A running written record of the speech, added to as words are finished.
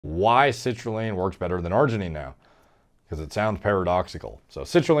why citrulline works better than arginine now, because it sounds paradoxical. So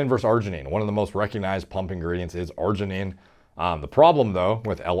citrulline versus arginine, one of the most recognized pump ingredients is arginine. The problem though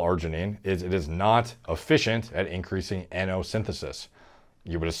with L-arginine is it is not efficient at increasing NO synthesis.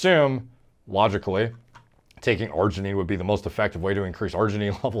 You would assume, logically, taking arginine would be the most effective way to increase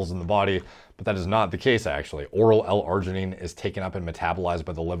arginine levels in the body, but that is not the case actually. Oral L-arginine is taken up and metabolized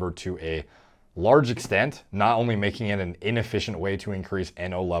by the liver to a large extent, not only making it an inefficient way to increase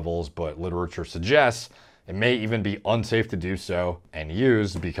NO levels, but literature suggests it may even be unsafe to do so and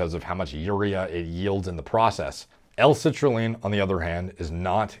use because of how much urea it yields in the process. L-citrulline, on the other hand, is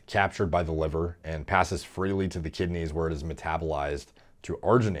not captured by the liver and passes freely to the kidneys where it is metabolized to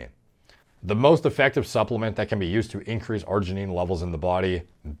arginine. The most effective supplement that can be used to increase arginine levels in the body,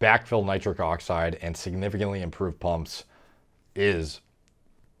 backfill nitric oxide, and significantly improve pumps is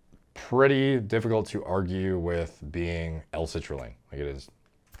pretty difficult to argue with being L-citrulline. Like, it is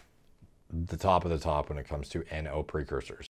the top of the top when it comes to NO precursors.